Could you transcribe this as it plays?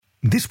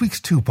This week's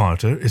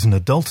two-parter is an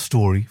adult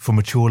story for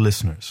mature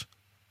listeners.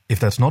 If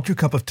that's not your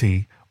cup of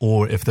tea,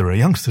 or if there are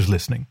youngsters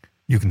listening,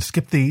 you can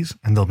skip these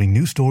and there'll be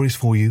new stories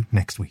for you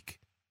next week.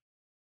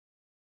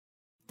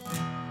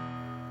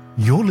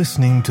 You're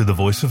listening to The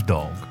Voice of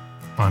Dog.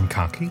 I'm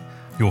Kaki,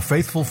 your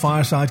faithful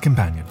fireside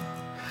companion.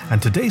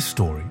 And today's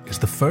story is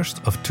the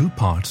first of two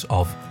parts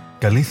of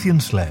Galician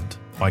Sled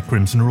by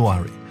Crimson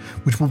Ruari,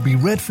 which will be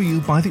read for you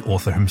by the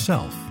author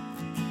himself.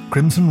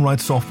 Crimson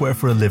writes software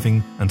for a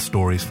living and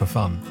stories for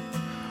fun.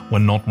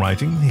 When not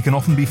writing, he can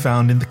often be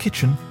found in the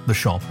kitchen, the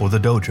shop, or the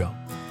dojo.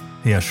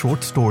 He has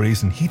short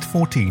stories in Heat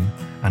 14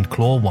 and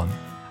Claw 1,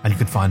 and you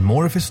can find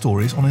more of his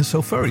stories on his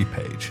Sofuri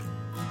page.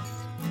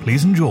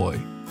 Please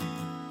enjoy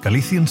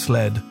Galician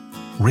Sled,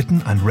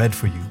 written and read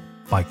for you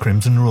by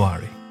Crimson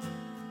Ruari.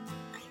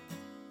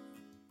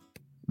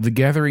 The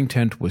gathering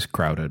tent was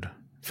crowded.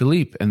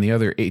 Philippe and the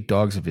other 8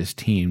 dogs of his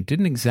team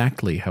didn't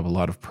exactly have a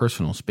lot of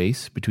personal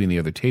space between the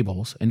other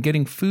tables, and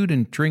getting food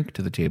and drink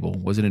to the table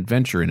was an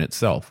adventure in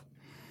itself.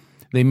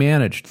 They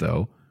managed,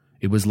 though.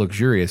 It was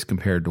luxurious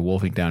compared to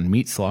wolfing down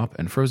meat slop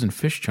and frozen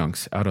fish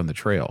chunks out on the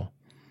trail.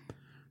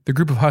 The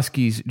group of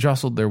huskies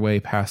jostled their way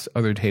past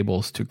other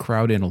tables to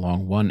crowd in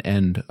along one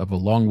end of a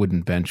long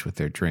wooden bench with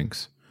their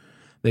drinks.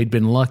 They'd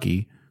been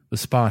lucky. The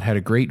spot had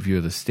a great view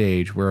of the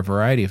stage, where a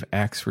variety of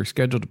acts were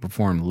scheduled to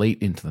perform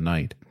late into the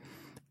night.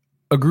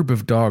 A group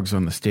of dogs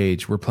on the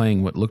stage were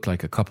playing what looked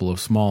like a couple of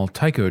small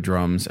taiko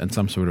drums and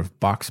some sort of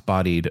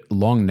box-bodied,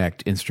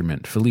 long-necked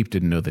instrument Philippe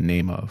didn't know the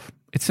name of.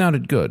 It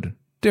sounded good.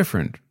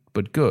 Different,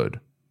 but good.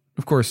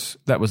 Of course,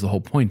 that was the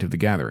whole point of the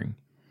gathering.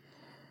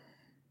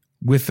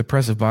 With the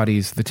press of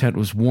bodies, the tent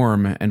was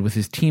warm, and with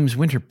his team's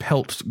winter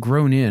pelts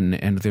grown in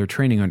and their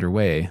training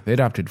underway, they'd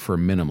opted for a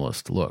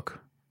minimalist look.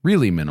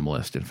 Really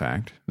minimalist, in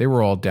fact. They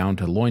were all down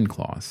to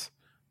loincloths.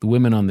 The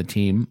women on the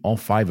team, all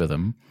 5 of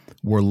them,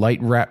 wore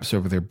light wraps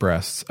over their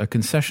breasts, a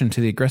concession to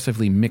the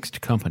aggressively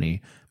mixed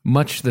company,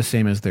 much the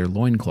same as their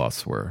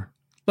loincloths were.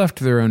 Left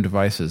to their own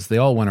devices, they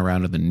all went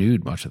around in the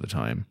nude much of the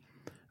time.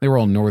 They were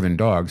all northern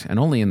dogs, and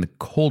only in the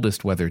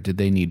coldest weather did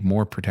they need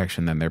more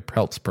protection than their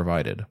pelts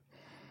provided.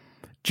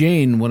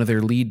 Jane, one of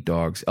their lead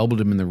dogs, elbowed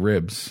him in the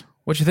ribs.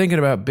 "What you thinking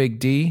about, Big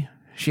D?"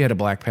 She had a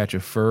black patch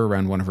of fur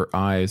around one of her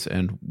eyes,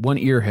 and one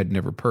ear had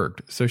never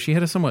perked, so she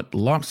had a somewhat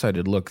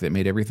lopsided look that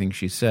made everything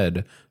she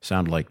said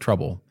sound like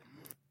trouble.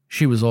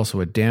 She was also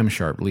a damn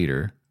sharp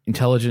leader,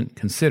 intelligent,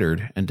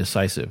 considered, and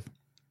decisive.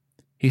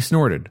 He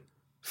snorted.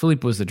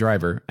 Philippe was the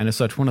driver, and as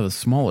such one of the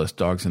smallest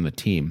dogs on the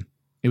team.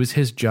 It was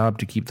his job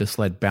to keep the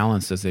sled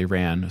balanced as they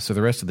ran, so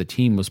the rest of the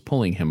team was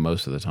pulling him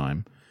most of the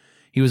time.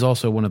 He was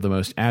also one of the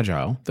most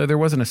agile, though there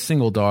wasn't a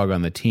single dog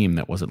on the team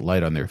that wasn't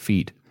light on their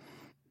feet.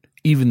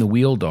 Even the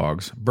wheel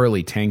dogs,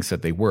 burly tanks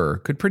that they were,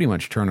 could pretty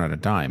much turn on a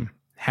dime.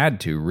 Had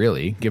to,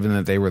 really, given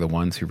that they were the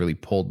ones who really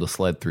pulled the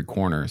sled through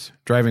corners.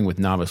 Driving with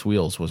novice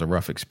wheels was a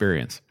rough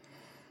experience.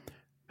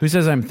 "Who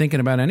says I'm thinking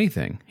about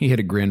anything?" He hid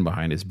a grin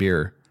behind his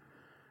beer.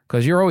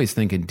 "'Cause you're always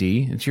thinking,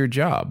 D. It's your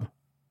job."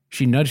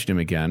 She nudged him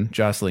again,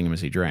 jostling him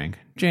as he drank.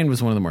 Jane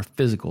was one of the more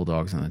physical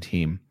dogs on the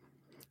team.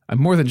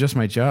 "I'm more than just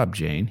my job,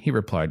 Jane," he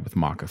replied with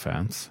mock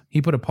offense.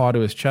 He put a paw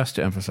to his chest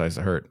to emphasize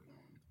the hurt.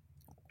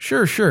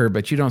 Sure,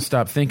 but you don't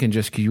stop thinking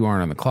just 'cause you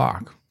aren't on the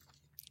clock."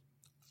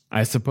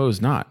 "I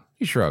suppose not,"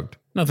 he shrugged.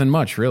 "Nothing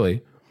much,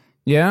 really."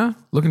 "Yeah?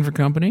 Looking for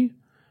company?"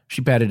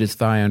 She patted his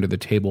thigh under the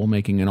table,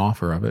 making an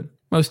offer of it.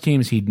 Most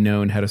teams he'd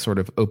known had a sort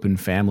of open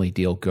family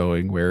deal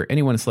going, where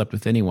anyone slept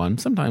with anyone,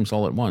 sometimes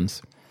all at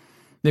once.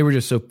 They were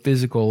just so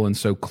physical and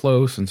so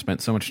close and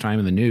spent so much time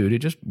in the nude, it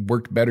just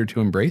worked better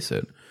to embrace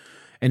it.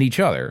 And each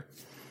other.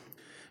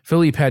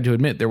 Philippe had to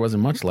admit there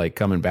wasn't much like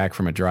coming back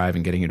from a drive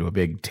and getting into a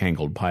big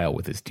tangled pile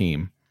with his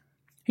team.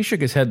 He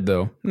shook his head,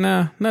 though.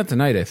 "Nah, not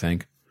tonight, I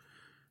think."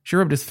 She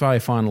rubbed his thigh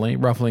fondly,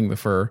 ruffling the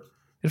fur.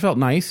 It felt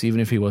nice, even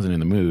if he wasn't in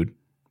the mood.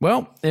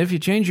 "Well, if you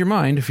change your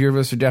mind, a few of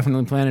us are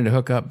definitely planning to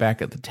hook up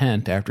back at the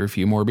tent after a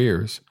few more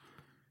beers."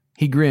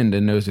 He grinned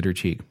and nosed at her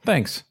cheek.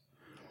 "Thanks."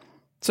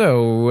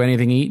 "So,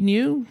 anything eating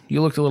you? You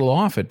looked a little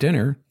off at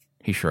dinner."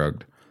 He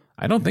shrugged.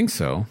 "I don't think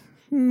so.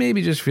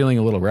 Maybe just feeling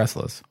a little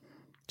restless."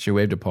 She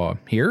waved a paw.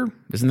 "Here?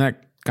 Isn't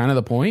that kind of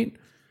the point?"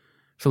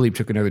 Philippe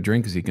took another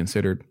drink as he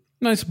considered.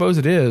 "I suppose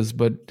it is,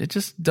 but it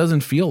just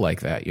doesn't feel like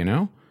that, you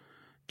know?"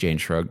 Jane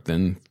shrugged,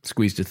 then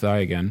squeezed his thigh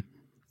again.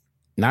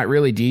 "Not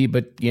really, D,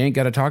 but you ain't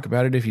got to talk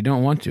about it if you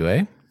don't want to,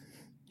 eh?"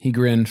 He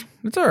grinned.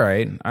 "It's all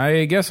right.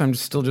 I guess I'm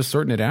still just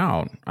sorting it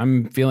out.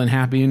 I'm feeling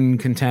happy and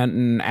content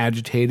and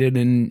agitated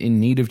and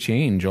in need of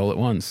change all at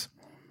once."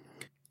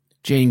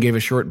 Jane gave a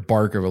short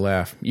bark of a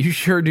laugh. "You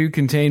sure do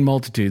contain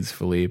multitudes,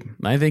 Philippe.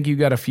 I think you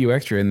got a few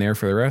extra in there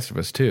for the rest of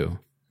us, too."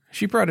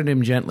 She prodded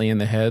him gently in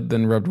the head,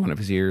 then rubbed one of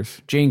his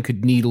ears. Jane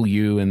could needle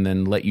you and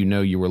then let you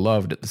know you were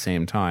loved at the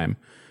same time.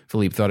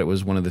 Philippe thought it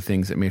was one of the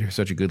things that made her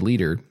such a good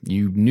leader.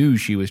 You knew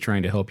she was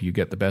trying to help you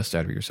get the best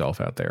out of yourself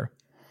out there.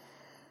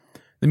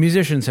 The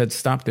musicians had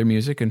stopped their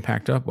music and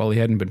packed up while he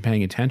hadn't been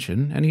paying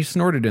attention, and he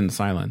snorted in the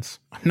silence.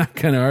 "I'm not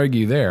going to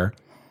argue there."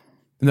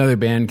 Another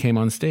band came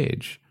on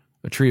stage.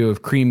 A trio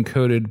of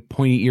cream-coated,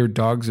 pointy-eared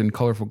dogs in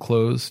colorful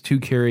clothes, two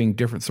carrying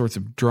different sorts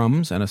of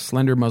drums, and a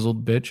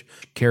slender-muzzled bitch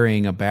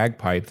carrying a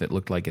bagpipe that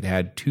looked like it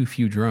had too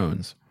few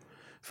drones.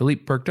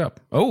 Philippe perked up.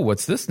 "Oh,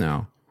 what's this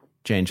now?"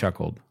 Jane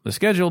chuckled. The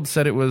scheduled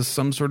said it was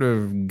some sort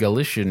of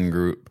Galician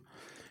group.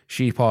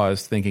 She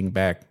paused, thinking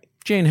back.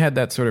 Jane had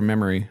that sort of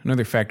memory,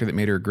 another factor that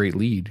made her a great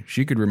lead.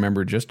 She could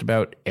remember just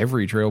about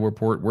every trail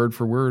report word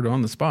for word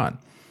on the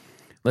spot.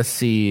 Let's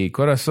see,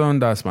 Corazón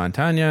das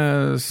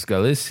Montañas,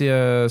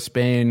 Galicia,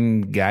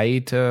 Spain,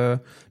 gaita,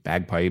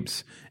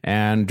 bagpipes,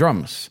 and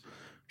drums.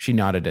 She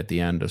nodded at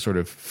the end, a sort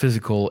of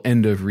physical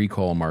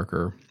end-of-recall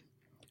marker.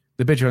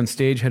 The bitch on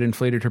stage had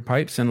inflated her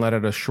pipes and let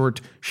out a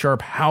short,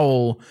 sharp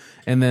howl,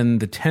 and then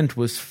the tent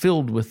was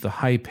filled with the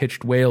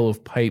high-pitched wail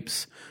of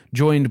pipes,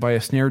 joined by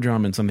a snare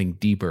drum and something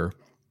deeper.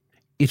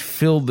 It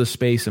filled the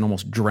space and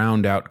almost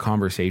drowned out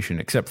conversation,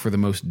 except for the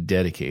most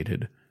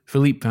dedicated.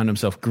 Philippe found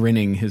himself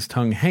grinning, his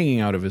tongue hanging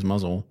out of his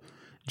muzzle.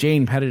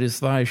 Jane patted his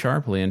thigh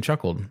sharply and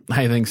chuckled.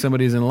 "I think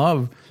somebody's in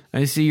love.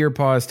 I see your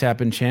paws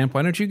tapping, champ.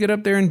 Why don't you get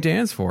up there and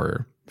dance for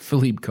her?"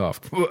 Philippe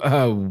coughed.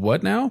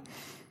 What now?"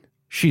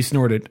 She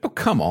snorted. "Oh,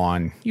 come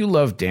on. You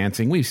love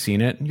dancing. We've seen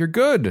it. You're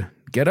good.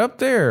 Get up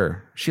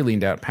there." She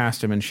leaned out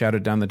past him and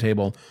shouted down the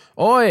table,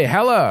 "Oi,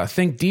 Hella,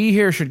 think Dee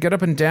here should get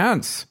up and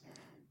dance."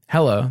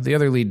 Hella, the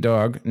other lead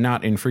dog,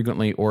 not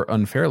infrequently or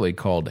unfairly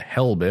called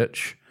Hell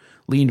Bitch,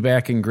 leaned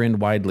back and grinned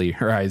widely,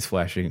 her eyes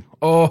flashing.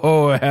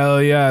 "Oh,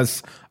 hell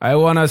yes. I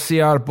want to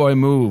see our boy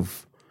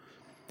move."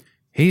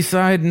 He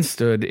sighed and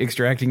stood,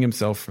 extracting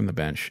himself from the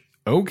bench.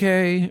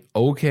 Okay.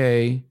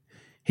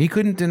 He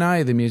couldn't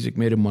deny the music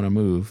made him want to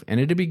move, and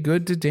it'd be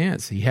good to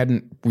dance. He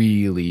hadn't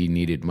really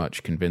needed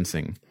much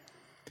convincing.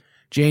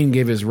 Jane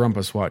gave his rump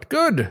a swat.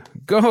 "Good.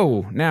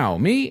 Go. Now,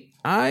 me?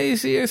 I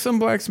see some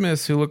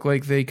blacksmiths who look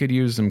like they could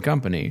use some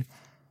company."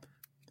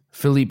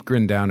 Philippe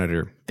grinned down at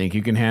her. "Think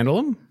you can handle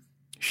them?"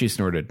 She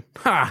snorted.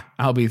 "Ha!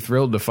 I'll be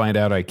thrilled to find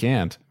out I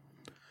can't."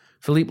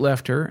 Philippe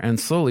left her and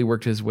slowly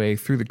worked his way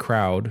through the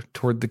crowd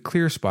toward the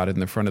clear spot in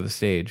the front of the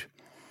stage.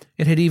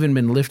 It had even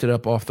been lifted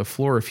up off the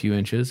floor a few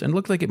inches and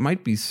looked like it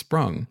might be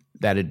sprung.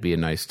 That'd be a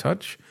nice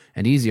touch,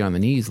 and easy on the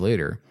knees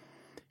later.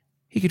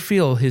 He could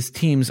feel his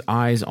team's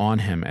eyes on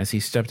him as he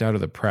stepped out of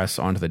the press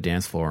onto the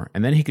dance floor,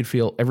 and then he could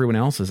feel everyone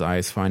else's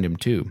eyes find him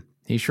too.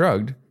 He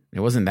shrugged.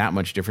 It wasn't that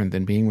much different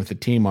than being with the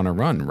team on a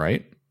run,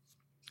 right?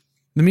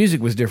 The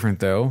music was different,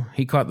 though.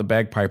 He caught the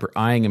bagpiper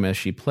eyeing him as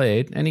she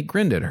played, and he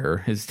grinned at her,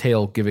 his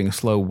tail giving a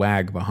slow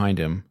wag behind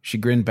him. She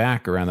grinned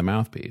back around the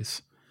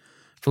mouthpiece.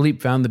 Philippe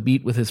found the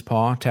beat with his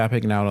paw,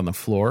 tapping it out on the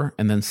floor,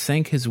 and then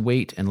sank his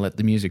weight and let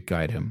the music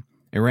guide him.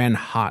 It ran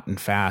hot and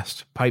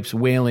fast, pipes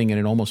wailing in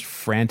an almost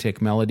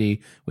frantic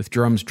melody, with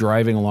drums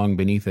driving along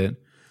beneath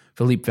it.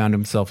 Philippe found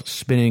himself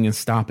spinning and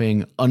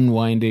stopping,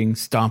 unwinding,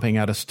 stomping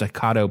out a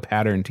staccato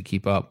pattern to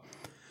keep up.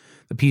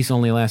 The piece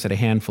only lasted a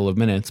handful of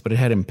minutes, but it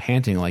had him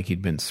panting like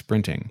he'd been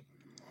sprinting.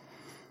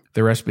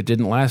 The respite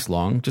didn't last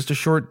long, just a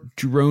short,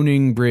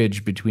 droning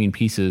bridge between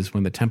pieces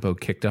when the tempo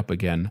kicked up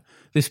again.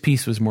 This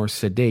piece was more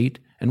sedate,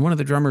 and one of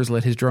the drummers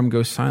let his drum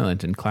go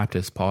silent and clapped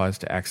his paws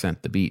to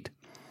accent the beat.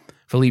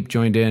 Philippe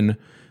joined in,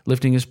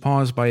 lifting his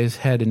paws by his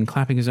head and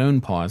clapping his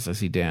own paws as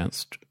he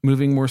danced,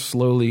 moving more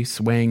slowly,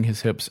 swaying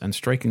his hips and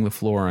striking the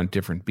floor on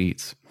different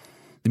beats.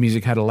 The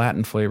music had a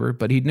Latin flavor,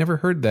 but he'd never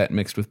heard that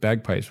mixed with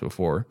bagpipes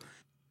before.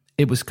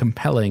 It was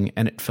compelling,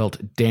 and it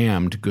felt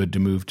damned good to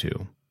move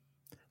to.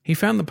 He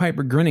found the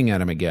piper grinning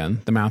at him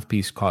again, the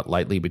mouthpiece caught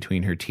lightly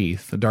between her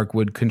teeth, the dark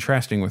wood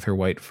contrasting with her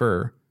white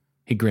fur.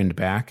 He grinned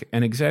back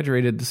and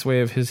exaggerated the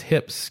sway of his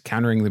hips,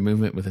 countering the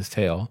movement with his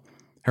tail.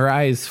 Her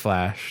eyes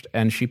flashed,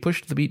 and she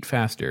pushed the beat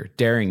faster,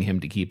 daring him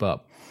to keep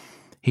up.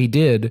 He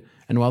did,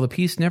 and while the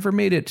piece never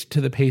made it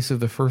to the pace of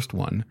the first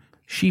one,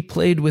 she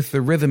played with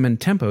the rhythm and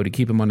tempo to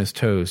keep him on his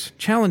toes,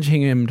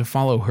 challenging him to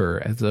follow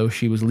her as though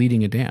she was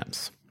leading a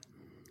dance.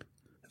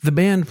 The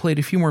band played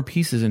a few more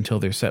pieces until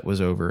their set was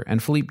over,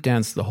 and Philippe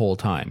danced the whole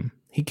time.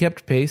 He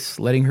kept pace,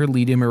 letting her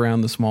lead him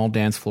around the small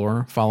dance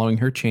floor, following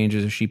her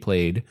changes as she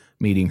played,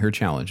 meeting her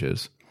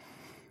challenges.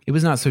 It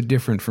was not so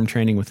different from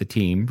training with the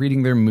team,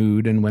 reading their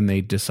mood and when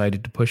they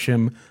decided to push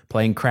him,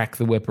 playing crack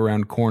the whip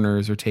around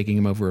corners or taking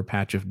him over a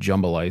patch of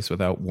jumble ice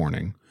without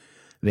warning.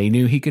 They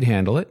knew he could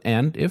handle it,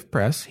 and, if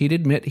pressed, he'd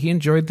admit he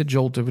enjoyed the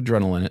jolt of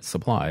adrenaline it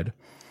supplied.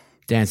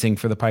 Dancing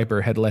for the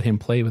piper had let him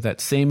play with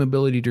that same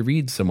ability to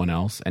read someone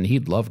else, and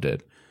he'd loved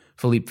it.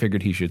 Philippe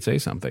figured he should say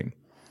something.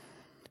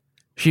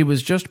 She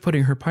was just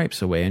putting her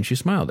pipes away, and she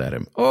smiled at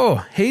him.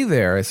 "Oh, hey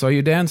there, I saw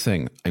you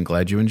dancing. I'm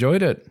glad you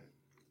enjoyed it."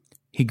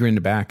 He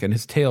grinned back, and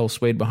his tail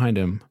swayed behind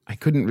him. "I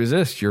couldn't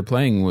resist. Your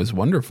playing was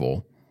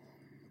wonderful."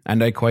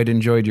 "And I quite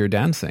enjoyed your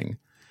dancing."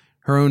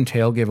 Her own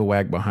tail gave a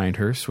wag behind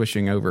her,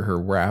 swishing over her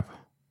wrap.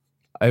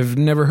 "I've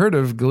never heard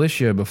of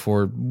Galicia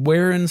before.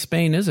 Where in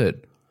Spain is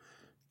it?"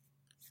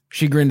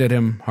 She grinned at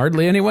him.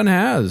 "Hardly anyone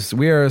has.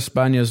 We are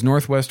España's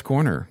northwest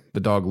corner." The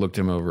dog looked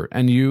him over.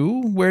 "And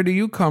you? Where do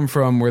you come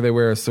from where they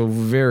wear so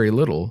very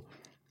little?"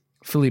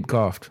 Philippe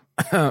coughed.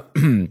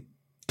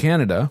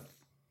 "Canada.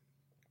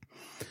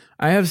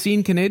 I have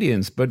seen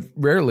Canadians, but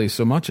rarely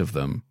so much of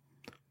them."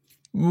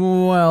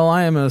 Well,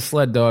 I am a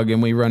sled dog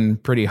and we run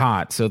pretty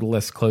hot, so the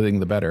less clothing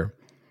the better.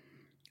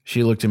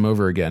 She looked him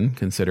over again,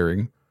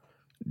 considering.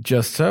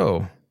 Just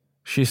so.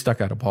 She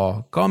stuck out a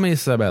paw. Call me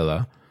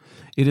Isabella.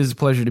 It is a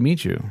pleasure to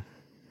meet you.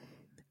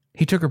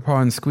 He took her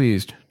paw and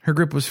squeezed. Her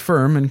grip was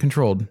firm and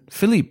controlled.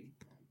 Philippe.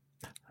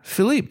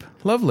 Philippe,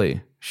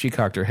 lovely. She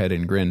cocked her head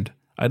and grinned.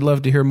 I'd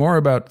love to hear more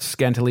about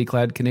scantily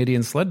clad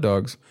Canadian sled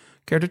dogs.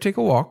 Care to take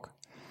a walk?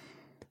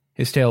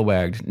 His tail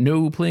wagged.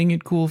 No playing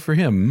it cool for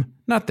him.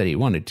 Not that he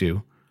wanted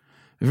to.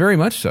 Very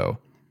much so.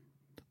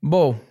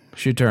 Bo,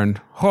 she turned.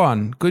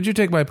 Juan, could you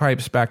take my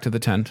pipes back to the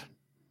tent?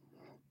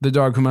 The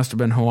dog, who must have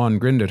been Juan,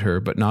 grinned at her,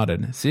 but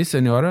nodded. Si,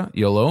 senora,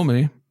 you'll owe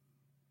me.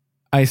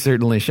 I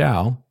certainly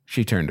shall.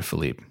 She turned to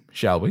Philippe.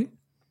 Shall we?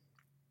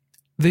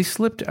 They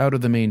slipped out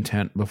of the main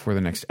tent before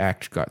the next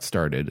act got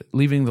started,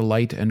 leaving the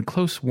light and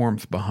close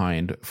warmth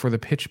behind for the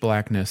pitch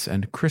blackness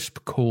and crisp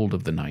cold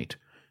of the night.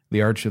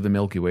 The arch of the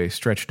Milky Way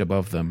stretched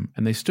above them,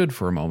 and they stood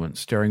for a moment,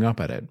 staring up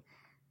at it.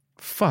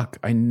 Fuck,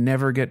 I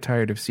never get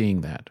tired of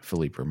seeing that,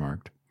 Philippe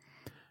remarked.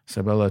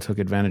 Isabella took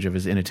advantage of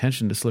his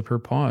inattention to slip her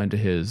paw into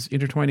his,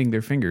 intertwining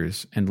their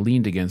fingers, and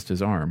leaned against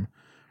his arm.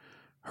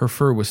 Her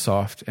fur was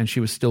soft, and she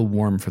was still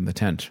warm from the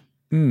tent.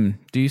 Do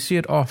you see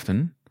it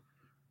often?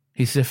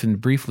 He stiffened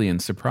briefly in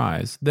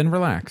surprise, then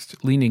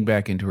relaxed, leaning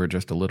back into her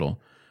just a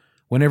little.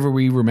 Whenever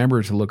we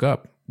remember to look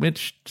up,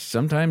 which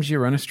sometimes you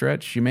run a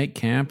stretch, you make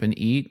camp and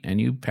eat,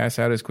 and you pass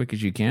out as quick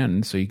as you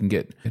can so you can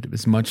get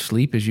as much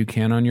sleep as you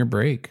can on your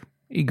break.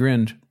 He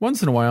grinned.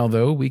 Once in a while,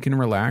 though, we can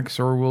relax,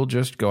 or we'll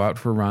just go out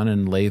for a run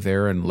and lay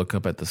there and look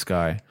up at the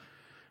sky.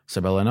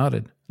 Isabella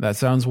nodded. That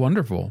sounds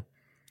wonderful.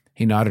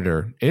 He nodded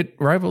her. It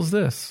rivals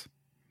this.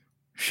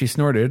 She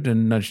snorted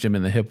and nudged him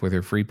in the hip with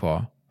her free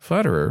paw.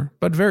 Flatterer,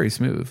 but very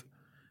smooth.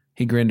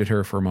 He grinned at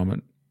her for a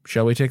moment.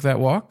 Shall we take that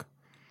walk?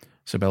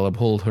 Isabella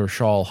pulled her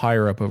shawl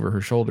higher up over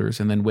her shoulders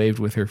and then waved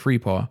with her free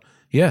paw.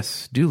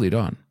 Yes, do lead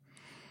on.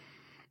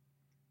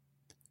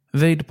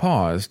 They'd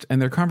paused,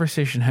 and their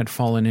conversation had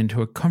fallen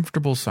into a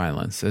comfortable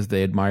silence as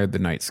they admired the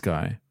night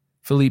sky.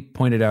 Philippe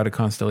pointed out a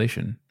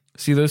constellation.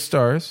 See those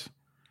stars?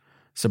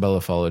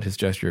 Isabella followed his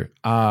gesture.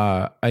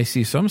 I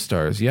see some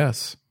stars,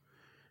 yes.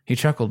 He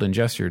chuckled and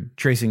gestured,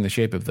 tracing the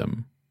shape of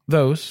them.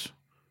 Those?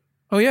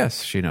 Oh,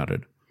 yes, she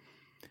nodded.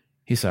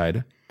 He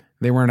sighed.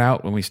 They weren't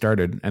out when we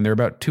started, and they're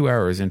about 2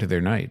 hours into their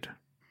night.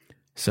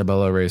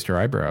 Isabella raised her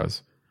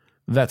eyebrows.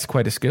 That's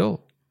quite a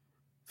skill.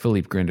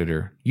 Philippe grinned at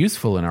her.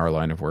 Useful in our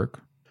line of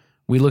work.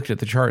 We looked at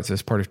the charts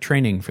as part of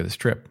training for this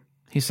trip.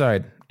 He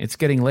sighed. It's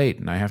getting late,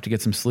 and I have to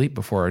get some sleep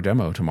before our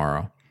demo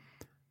tomorrow.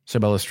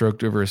 Isabella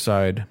stroked over his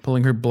side,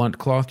 pulling her blunt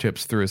claw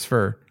tips through his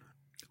fur.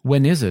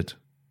 When is it?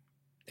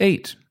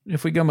 8.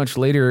 If we go much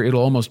later,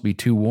 it'll almost be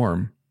too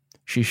warm.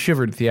 She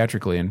shivered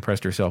theatrically and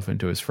pressed herself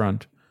into his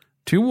front.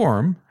 Too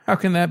warm? How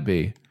can that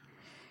be?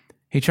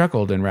 He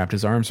chuckled and wrapped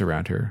his arms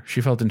around her. She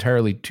felt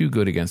entirely too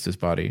good against his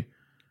body.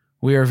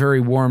 We are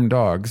very warm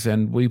dogs,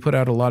 and we put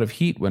out a lot of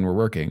heat when we're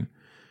working.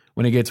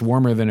 When it gets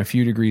warmer than a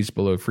few degrees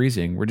below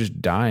freezing, we're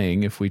just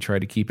dying if we try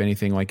to keep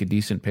anything like a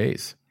decent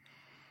pace.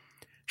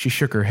 She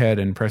shook her head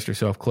and pressed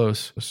herself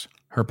close,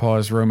 her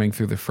paws roaming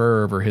through the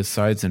fur over his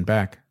sides and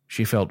back.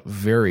 She felt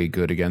very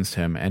good against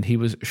him, and he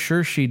was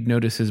sure she'd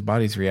notice his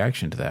body's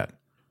reaction to that.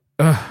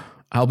 Ugh,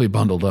 I'll be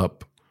bundled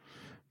up.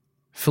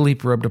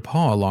 Philippe rubbed a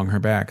paw along her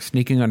back,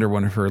 sneaking under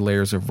one of her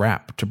layers of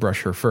wrap to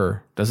brush her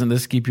fur. Doesn't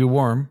this keep you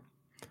warm?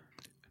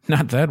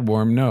 Not that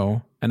warm,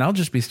 no, and I'll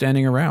just be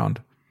standing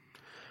around.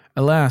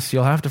 Alas,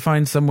 you'll have to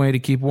find some way to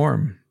keep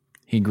warm.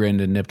 He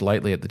grinned and nipped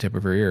lightly at the tip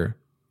of her ear.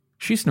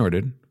 She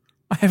snorted.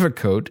 I have a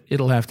coat.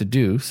 It'll have to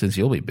do, since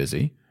you'll be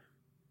busy.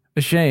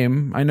 A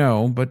shame, I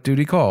know, but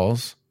duty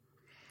calls.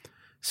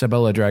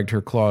 Isabella dragged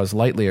her claws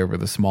lightly over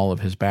the small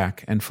of his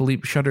back, and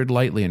Philippe shuddered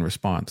lightly in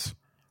response.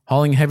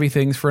 Hauling heavy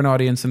things for an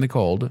audience in the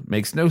cold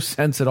makes no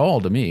sense at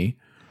all to me.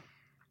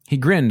 He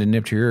grinned and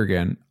nipped her ear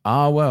again.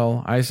 Ah,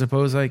 well, I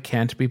suppose I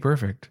can't be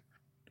perfect.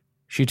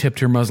 She tipped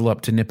her muzzle up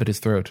to nip at his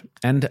throat.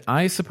 And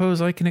I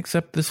suppose I can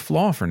accept this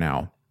flaw for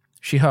now.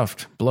 She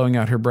huffed, blowing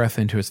out her breath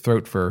into his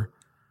throat fur.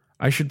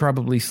 I should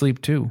probably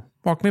sleep too.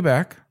 Walk me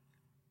back.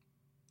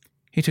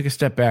 He took a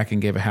step back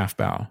and gave a half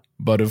bow.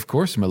 But of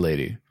course,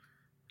 milady.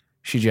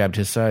 She jabbed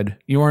his side.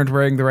 You aren't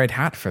wearing the right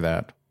hat for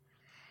that.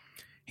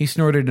 He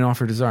snorted and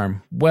offered his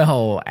arm.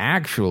 Well,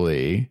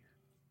 actually...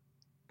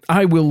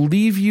 I will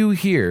leave you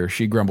here,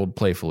 she grumbled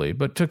playfully,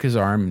 but took his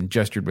arm and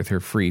gestured with her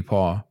free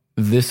paw.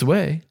 This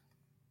way.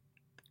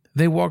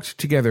 They walked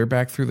together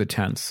back through the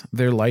tents,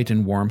 their light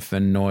and warmth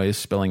and noise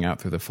spilling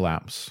out through the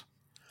flaps.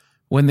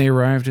 When they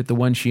arrived at the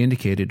one she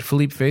indicated,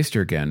 Philippe faced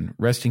her again,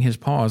 resting his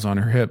paws on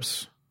her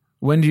hips.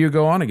 When do you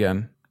go on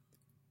again?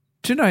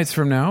 2 nights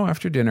from now,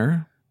 after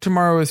dinner.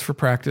 Tomorrow is for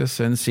practice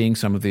and seeing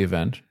some of the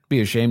event. Be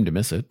ashamed to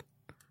miss it.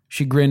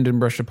 She grinned and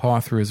brushed a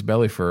paw through his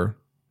belly fur.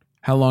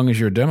 How long is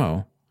your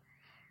demo?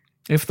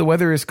 If the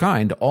weather is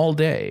kind, all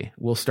day.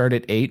 We'll start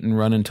at 8 and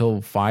run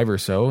until 5 or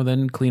so,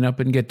 then clean up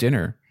and get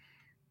dinner.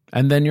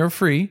 And then you're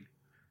free.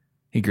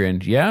 He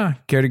grinned. Yeah,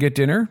 care to get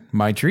dinner?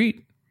 My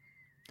treat.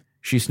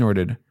 She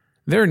snorted.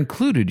 They're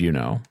included, you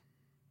know.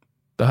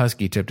 The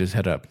husky tipped his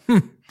head up.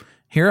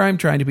 Here I'm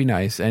trying to be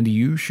nice, and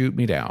you shoot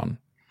me down.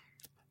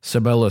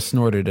 Sabella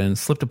snorted and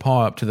slipped a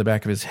paw up to the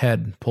back of his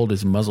head, pulled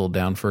his muzzle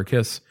down for a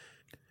kiss.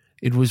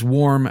 It was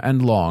warm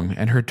and long,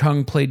 and her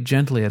tongue played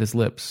gently at his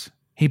lips.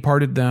 He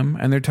parted them,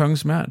 and their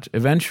tongues met.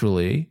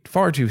 Eventually,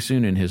 far too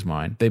soon in his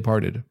mind, they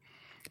parted.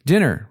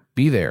 Dinner,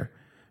 be there.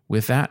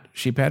 With that,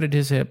 she patted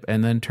his hip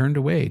and then turned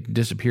away,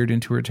 disappeared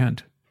into her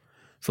tent.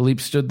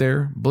 Philippe stood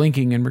there,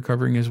 blinking and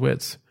recovering his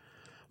wits.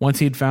 Once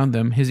he'd found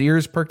them, his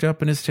ears perked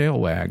up and his tail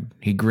wagged.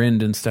 He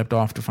grinned and stepped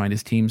off to find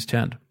his team's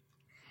tent.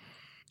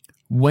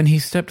 When he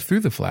stepped through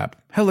the flap,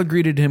 Hela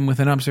greeted him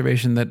with an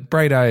observation that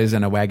bright eyes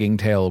and a wagging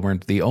tail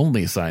weren't the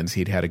only signs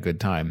he'd had a good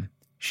time.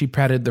 She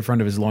patted the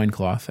front of his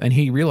loincloth, and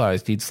he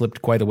realized he'd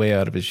slipped quite a way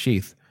out of his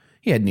sheath.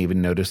 He hadn't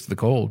even noticed the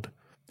cold.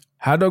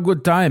 "Had a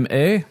good time,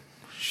 eh?"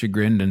 She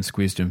grinned and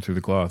squeezed him through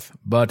the cloth.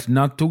 "But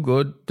not too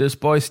good. This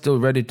boy's still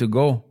ready to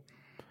go."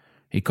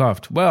 He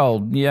coughed.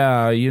 "Well,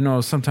 yeah,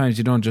 sometimes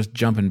you don't just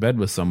jump in bed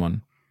with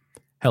someone."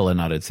 Hela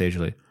nodded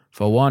sagely.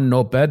 "For one,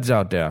 no beds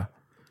out there."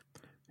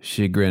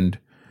 She grinned.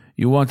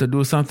 "You want to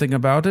do something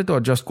about it, or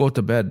just go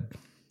to bed?"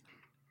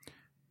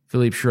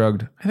 Philippe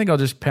shrugged. "I think I'll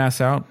just pass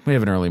out. We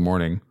have an early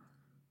morning."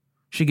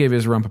 She gave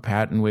his rump a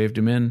pat and waved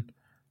him in.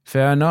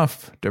 "Fair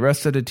enough. The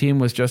rest of the team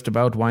was just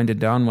about winded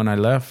down when I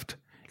left.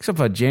 Except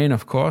for Jane,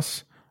 of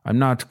course. I'm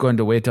not going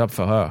to wait up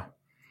for her."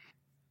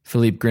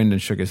 Philippe grinned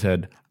and shook his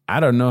head. "I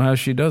don't know how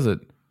she does it."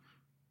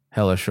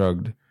 Hela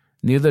shrugged.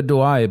 "Neither do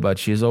I, but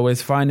she's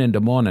always fine in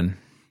the morning."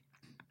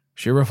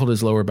 She ruffled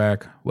his lower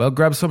back. "Well,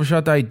 grab some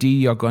shot ID.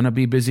 You're going to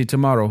be busy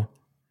tomorrow."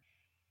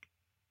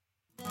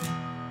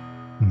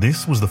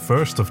 This was the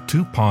first of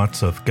 2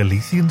 parts of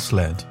Galician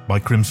Sled by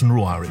Crimson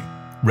Ruari,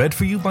 read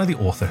for you by the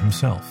author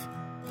himself.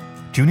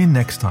 Tune in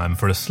next time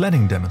for a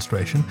sledding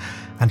demonstration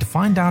and to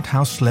find out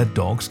how sled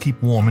dogs keep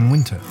warm in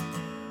winter.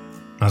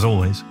 As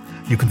always,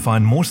 you can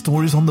find more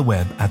stories on the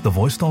web at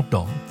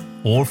thevoice.dog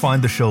or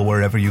find the show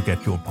wherever you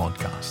get your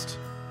podcasts.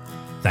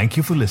 Thank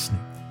you for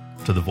listening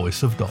to The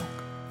Voice of Dog.